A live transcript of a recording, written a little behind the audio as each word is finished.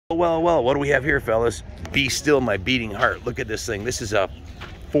Well, what do we have here, fellas? Be still my beating heart. Look at this thing. This is a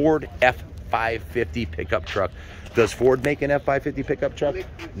Ford F550 pickup truck. Does Ford make an F550 pickup truck?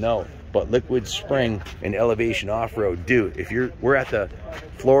 No, but Liquid Spring and Elevation Off-Road do. We're at the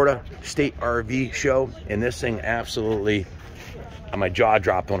Florida State RV show, and this thing absolutely, my jaw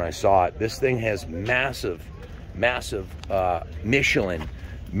dropped when I saw it. This thing has massive Michelin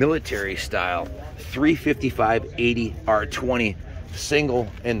military style 355/80 R20 single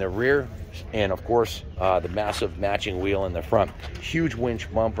in the rear, and of course the massive matching wheel in the front. Huge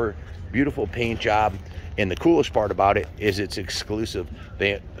winch bumper, beautiful paint job, and the coolest part about it is it's exclusive.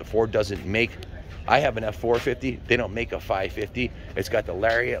 Ford doesn't make, I have an F450, they don't make a 550. It's got the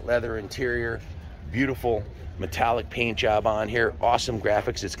Lariat leather interior, beautiful metallic paint job on here, awesome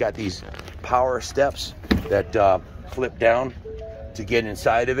graphics. It's got these power steps that flip down to get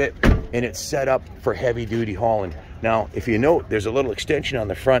inside of it, and it's set up for heavy duty hauling. Now, if you note, there's a little extension on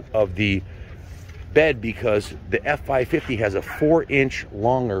the front of the bed because the F550 has a 4-inch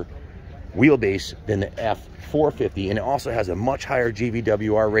longer wheelbase than the F450, and it also has a much higher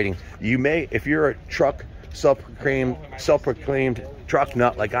GVWR rating. You may, if you're a truck self-proclaimed truck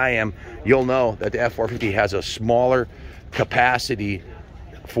nut like I am, you'll know that the F450 has a smaller capacity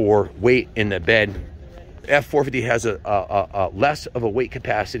for weight in the bed. F450 has a less of a weight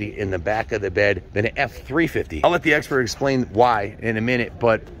capacity in the back of the bed than an F350. I'll let the expert explain why in a minute,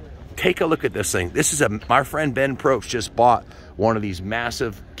 but take a look at this thing. This is my friend Ben Probst just bought one of these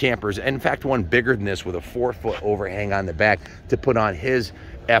massive campers, and in fact one bigger than this with a 4-foot overhang on the back to put on his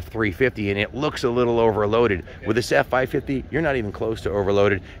F350, and it looks a little overloaded. With this F550, you're not even close to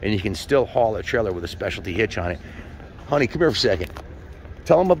overloaded, and you can still haul a trailer with a specialty hitch on it. Honey, come here for a second.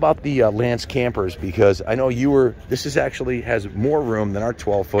 Tell them about the Lance campers, because I know this is actually has more room than our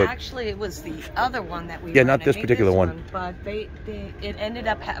 12-foot. Actually, it was the other one that we Yeah, not this particular one. But it ended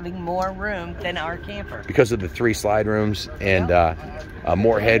up having more room than our camper. Because of the 3 slide rooms and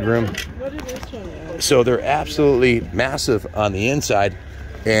more headroom. So they're absolutely massive on the inside.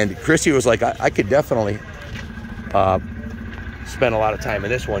 And Christy was like, I could definitely spend a lot of time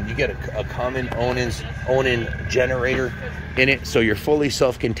in this one. You get a common Onan generator in it, so you're fully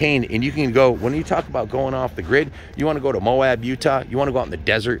self-contained, and you can go, when you talk about going off the grid, you want to go to Moab, Utah, you want to go out in the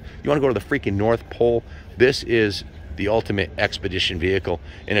desert, you want to go to the freaking North Pole, this is the ultimate expedition vehicle.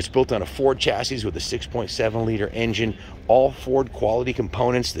 And it's built on a Ford chassis with a 6.7 liter engine, all Ford quality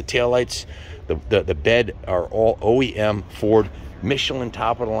components. The taillights, the bed are all OEM Ford, Michelin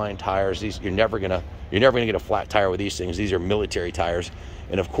top of the line tires. These you're never gonna get a flat tire with these things. These are military tires.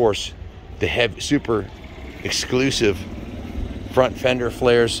 And of course the heavy, super exclusive front fender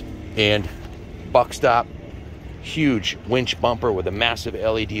flares and buck stop, huge winch bumper with a massive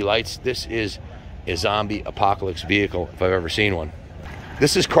LED lights. This is a zombie apocalypse vehicle if I've ever seen one.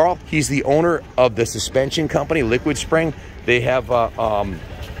 This is Carl. He's the owner of the suspension company Liquid Spring. They have a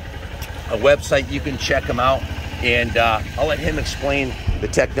website, you can check them out, and I'll let him explain the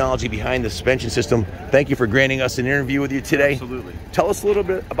technology behind the suspension system. Thank you for granting us an interview with you today. Absolutely. Tell us a little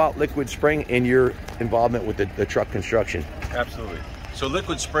bit about Liquid Spring and your involvement with the truck construction. Absolutely. So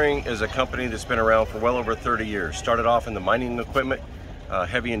Liquid Spring is a company that's been around for well over 30 years. Started off in the mining equipment,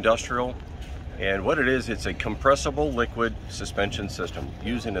 heavy industrial, and what it is, it's a compressible liquid suspension system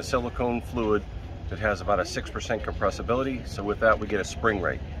using a silicone fluid that has about a 6% compressibility. So with that, we get a spring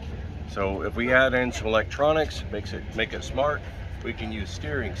rate. So if we add in some electronics, make it smart, we can use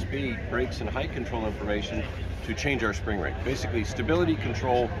steering, speed, brakes, and height control information to change our spring rate. Basically, stability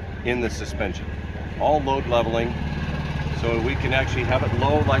control in the suspension. All load leveling, so we can actually have it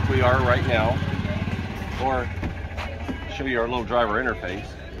low like we are right now, or show you our little driver interface.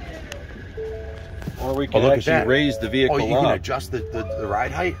 Or we can actually raise the vehicle up. Oh, you can adjust the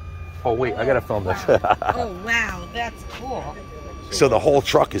ride height? Oh, wait, I gotta film this. Oh, wow, that's cool. So the whole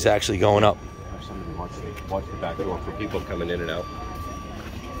truck is actually going up. Somebody watch the back door for people coming in and out.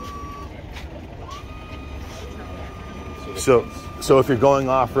 So if you're going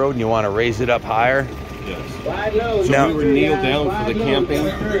off-road and you want to raise it up higher, yes. So we would kneel down for the camping,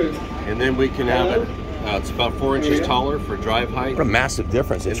 and then we can have it. It's about 4 inches taller for drive height. What a massive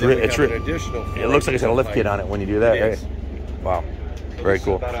difference! It looks like it's got a lift kit on it when you do that, right? Wow, very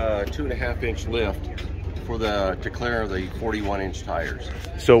cool. About a 2.5 inch lift to clear the 41-inch tires.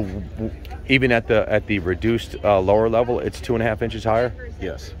 So even at the reduced lower level, it's 2.5 inches higher.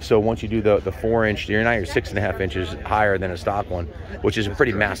 Yes. So once you do the 4-inch, you're 6.5 inches higher than a stock one, which is a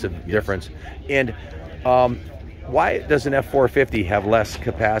pretty massive difference. And why does an F450 have less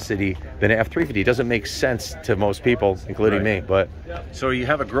capacity than an F350? It doesn't make sense to most people, including me. But so you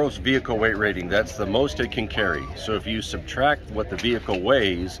have a gross vehicle weight rating. That's the most it can carry. So if you subtract what the vehicle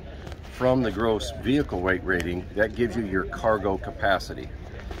weighs from the gross vehicle weight rating, that gives you your cargo capacity.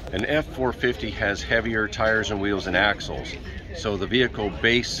 An F450 has heavier tires and wheels and axles, so the vehicle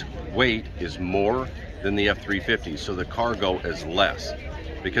base weight is more than the F350, so the cargo is less,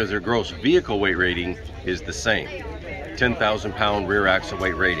 because their gross vehicle weight rating is the same, 10,000 pound rear axle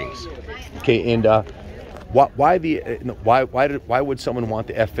weight ratings. okay, and why would someone want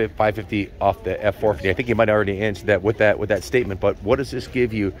the F550 off the F450? I think you might already answer that with that statement, but what does this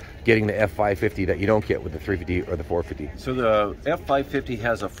give you getting the F550 that you don't get with the 350 or the 450? So the F550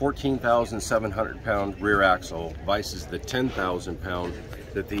 has a 14,700 pound rear axle versus the 10,000 pound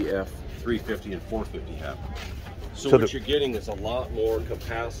that the F350 and 450 have. So what you're getting is a lot more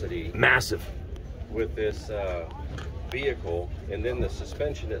capacity. Massive. With this vehicle, and then the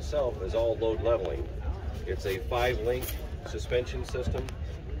suspension itself is all load leveling. It's a 5-link suspension system,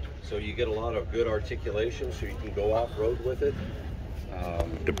 so you get a lot of good articulation, so you can go off-road with it.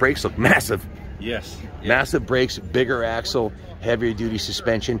 The brakes look massive. Yes. Massive brakes, bigger axle, heavier duty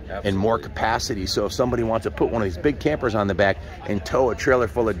suspension, and more capacity. So if somebody wants to put one of these big campers on the back and tow a trailer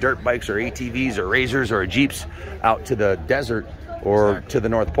full of dirt bikes or ATVs or Razors or Jeeps out to the desert or to the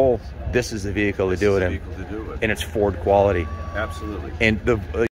North Pole, this is the vehicle to do it in. And it's Ford quality. Absolutely. And the